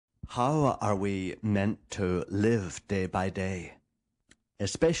How are we meant to live day by day?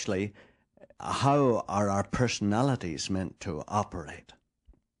 Especially, how are our personalities meant to operate?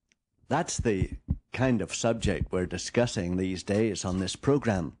 That's the kind of subject we're discussing these days on this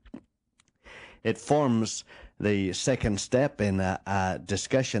program. It forms the second step in a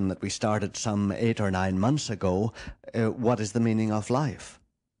discussion that we started some 8 or 9 months ago. What is the meaning of life?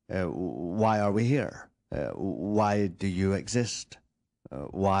 Why are we here? Why do you exist?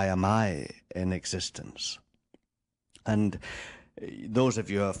 Why am I in existence? And those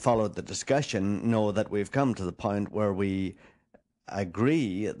of you who have followed the discussion know that we've come to the point where we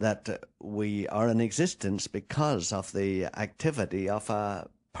agree that we are in existence because of the activity of a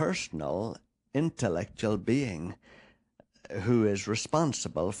personal intellectual being who is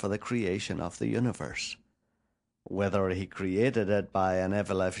responsible for the creation of the universe. Whether he created it by an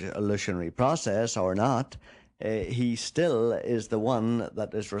evolutionary process or not, he still is the one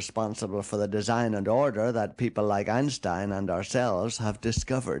that is responsible for the design and order that people like Einstein and ourselves have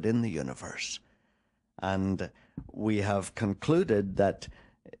discovered in the universe. And we have concluded that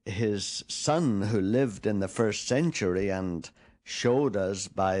his son, who lived in the first century and showed us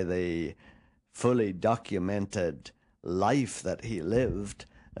by the fully documented life that he lived,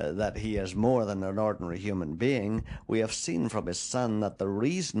 that he is more than an ordinary human being. We have seen from his son that the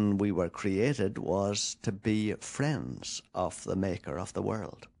reason we were created was to be friends of the maker of the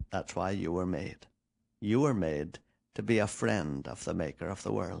world. That's why you were made. You were made to be a friend of the maker of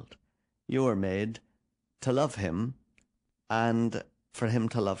the world. You were made to love him and for him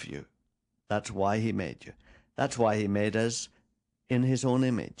to love you. That's why he made you. That's why he made us in his own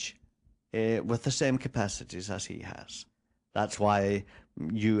image, with the same capacities as he has. That's why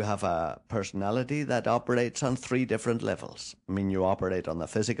you have a personality that operates on 3 different levels. I mean, you operate on the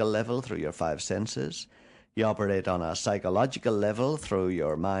physical level through your 5 senses. You operate on a psychological level through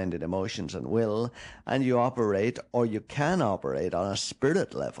your mind and emotions and will. And you operate, or you can operate, on a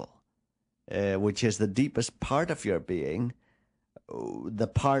spirit level, which is the deepest part of your being, the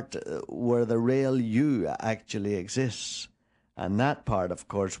part where the real you actually exists. And that part, of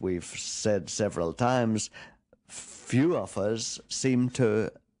course, we've said several times, few of us seem to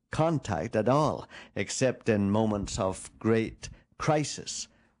contact at all, except in moments of great crisis,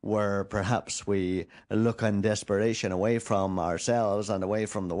 where perhaps we look in desperation away from ourselves and away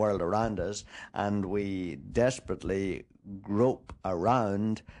from the world around us, and we desperately grope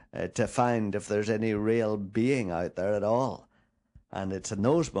around to find if there's any real being out there at all. And it's in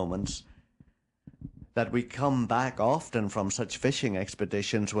those moments that we come back often from such fishing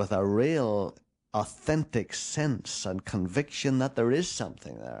expeditions with a real authentic sense and conviction that there is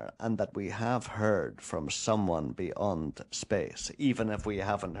something there and that we have heard from someone beyond space, even if we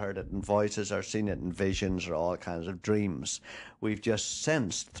haven't heard it in voices or seen it in visions or all kinds of dreams. We've just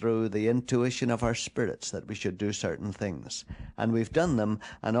sensed through the intuition of our spirits that we should do certain things, and we've done them,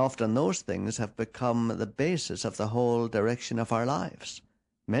 and often those things have become the basis of the whole direction of our lives.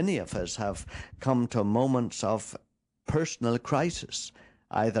 Many of us have come to moments of personal crisis,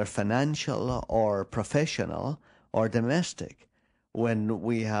 either financial or professional or domestic, when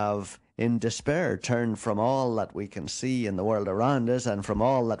we have in despair turned from all that we can see in the world around us and from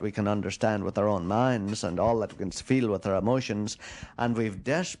all that we can understand with our own minds and all that we can feel with our emotions, and we've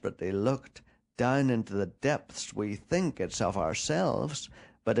desperately looked down into the depths. We think it's of ourselves,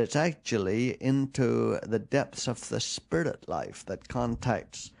 but it's actually into the depths of the spirit life that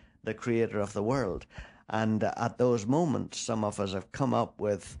contacts the creator of the world. And at those moments, some of us have come up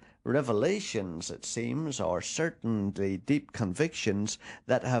with revelations, it seems, or certainly deep convictions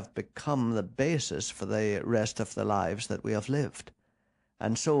that have become the basis for the rest of the lives that we have lived.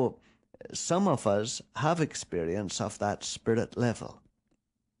 And so some of us have experience of that spirit level.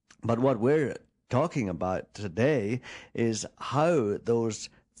 But what we're talking about today is how those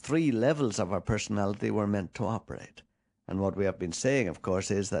 3 levels of our personality were meant to operate. And what we have been saying, of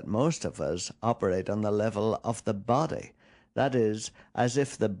course, is that most of us operate on the level of the body. That is, as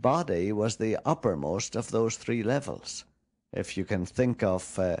if the body was the uppermost of those 3 levels. If you can think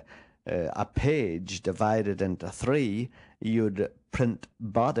of a page divided into 3, you'd print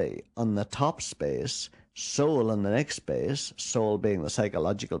body on the top space, soul in the next space, soul being the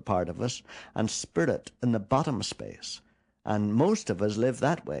psychological part of us, and spirit in the bottom space. And most of us live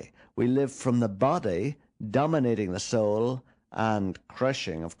that way. We live from the body, dominating the soul and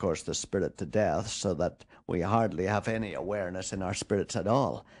crushing, of course, the spirit to death, so that we hardly have any awareness in our spirits at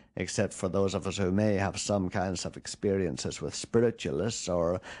all, except for those of us who may have some kinds of experiences with spiritualists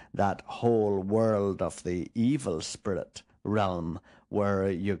or that whole world of the evil spirit realm where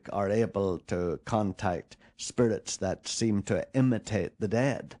you are able to contact spirits that seem to imitate the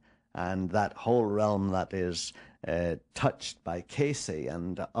dead and that whole realm that is touched by Casey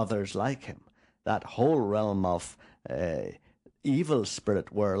and others like him, that whole realm of evil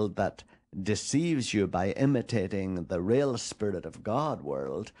spirit world that deceives you by imitating the real spirit of God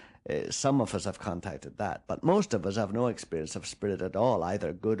world. Some of us have contacted that, but most of us have no experience of spirit at all,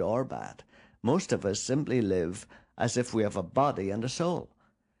 either good or bad. Most of us simply live as if we have a body and a soul.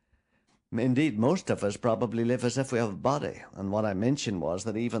 Indeed, most of us probably live as if we have a body. And what I mentioned was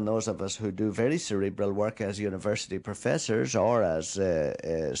that even those of us who do very cerebral work as university professors or as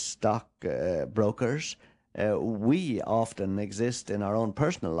stock brokers, we often exist in our own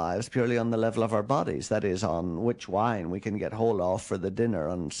personal lives purely on the level of our bodies. That is, on which wine we can get hold of for the dinner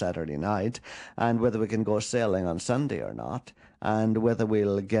on Saturday night, and whether we can go sailing on Sunday or not, and whether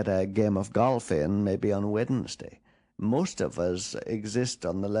we'll get a game of golf in maybe on Wednesday. Most of us exist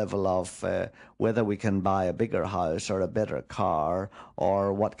on the level of whether we can buy a bigger house or a better car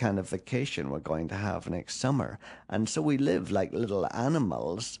or what kind of vacation we're going to have next summer. And so we live like little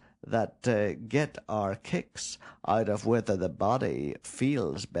animals that get our kicks out of whether the body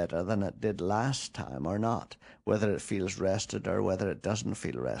feels better than it did last time or not, whether it feels rested or whether it doesn't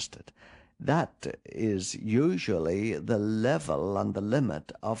feel rested. That is usually the level and the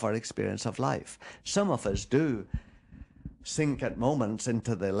limit of our experience of life. Some of us do sink at moments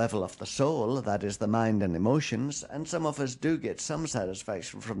into the level of the soul, that is the mind and emotions, and some of us do get some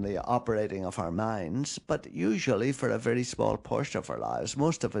satisfaction from the operating of our minds, but usually for a very small portion of our lives.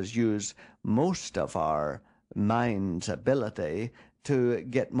 Most of us use most of our mind's ability to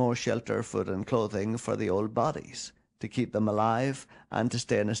get more shelter, food and clothing for the old bodies, to keep them alive and to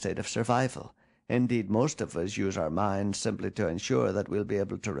stay in a state of survival. Indeed, most of us use our minds simply to ensure that we'll be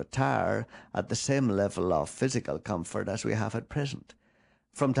able to retire at the same level of physical comfort as we have at present.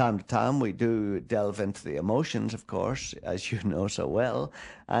 From time to time, we do delve into the emotions, of course, as you know so well,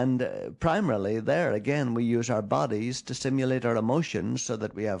 and primarily there, again, we use our bodies to simulate our emotions so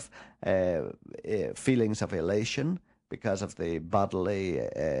that we have feelings of elation because of the bodily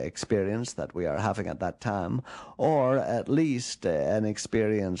experience that we are having at that time, or at least an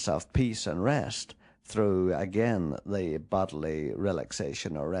experience of peace and rest through, again, the bodily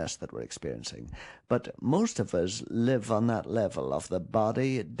relaxation or rest that we're experiencing. But most of us live on that level of the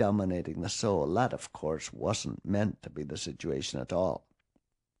body dominating the soul. That, of course, wasn't meant to be the situation at all.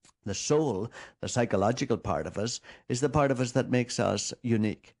 The soul, the psychological part of us, is the part of us that makes us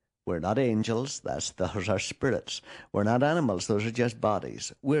unique. We're not angels, those are spirits. We're not animals, those are just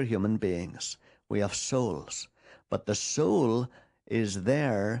bodies. We're human beings. We have souls. But the soul is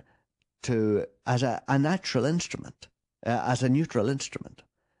there as a natural instrument, as a neutral instrument.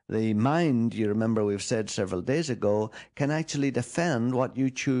 The mind, you remember we've said several days ago, can actually defend what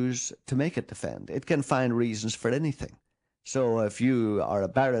you choose to make it defend. It can find reasons for anything. So if you are a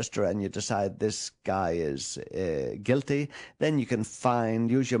barrister and you decide this guy is guilty, then you can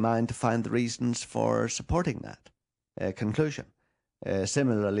use your mind to find the reasons for supporting that conclusion.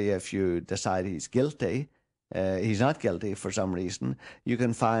 Similarly, if you decide he's guilty, he's not guilty for some reason, you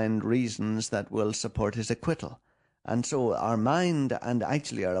can find reasons that will support his acquittal. And so our mind and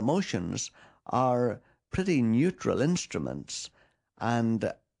actually our emotions are pretty neutral instruments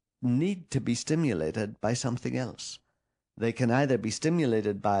and need to be stimulated by something else. They can either be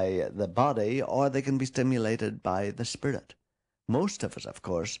stimulated by the body or they can be stimulated by the spirit. Most of us, of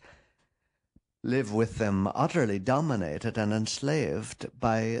course, live with them utterly dominated and enslaved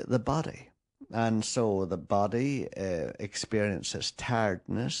by the body. And so the body experiences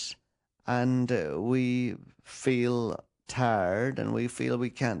tiredness, and we feel tired and we feel we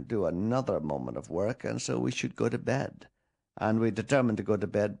can't do another moment of work, and so we should go to bed. And we determine to go to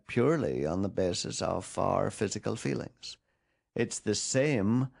bed purely on the basis of our physical feelings. It's the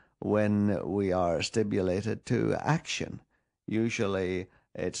same when we are stimulated to action. Usually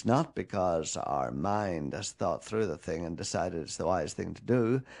it's not because our mind has thought through the thing and decided it's the wise thing to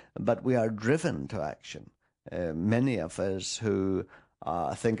do, but we are driven to action. Many of us who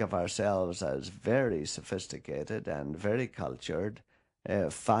think of ourselves as very sophisticated and very cultured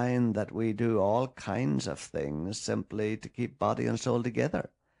find that we do all kinds of things simply to keep body and soul together.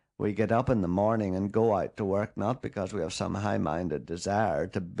 We get up in the morning and go out to work not because we have some high-minded desire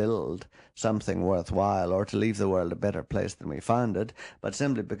to build something worthwhile or to leave the world a better place than we found it, but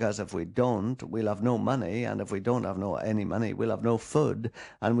simply because if we don't, we'll have no money, and if we don't have any money, we'll have no food,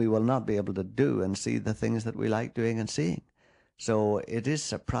 and we will not be able to do and see the things that we like doing and seeing. So it is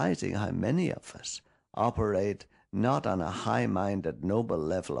surprising how many of us operate not on a high-minded, noble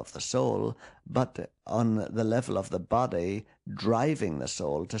level of the soul, but on the level of the body, driving the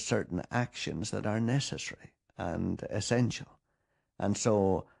soul to certain actions that are necessary and essential. And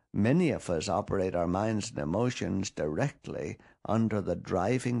so Many of us operate our minds and emotions directly under the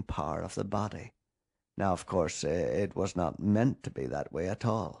driving power of the body. Now, of course, it was not meant to be that way at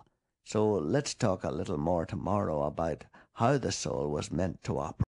all. So let's talk a little more tomorrow about how the soul was meant to operate.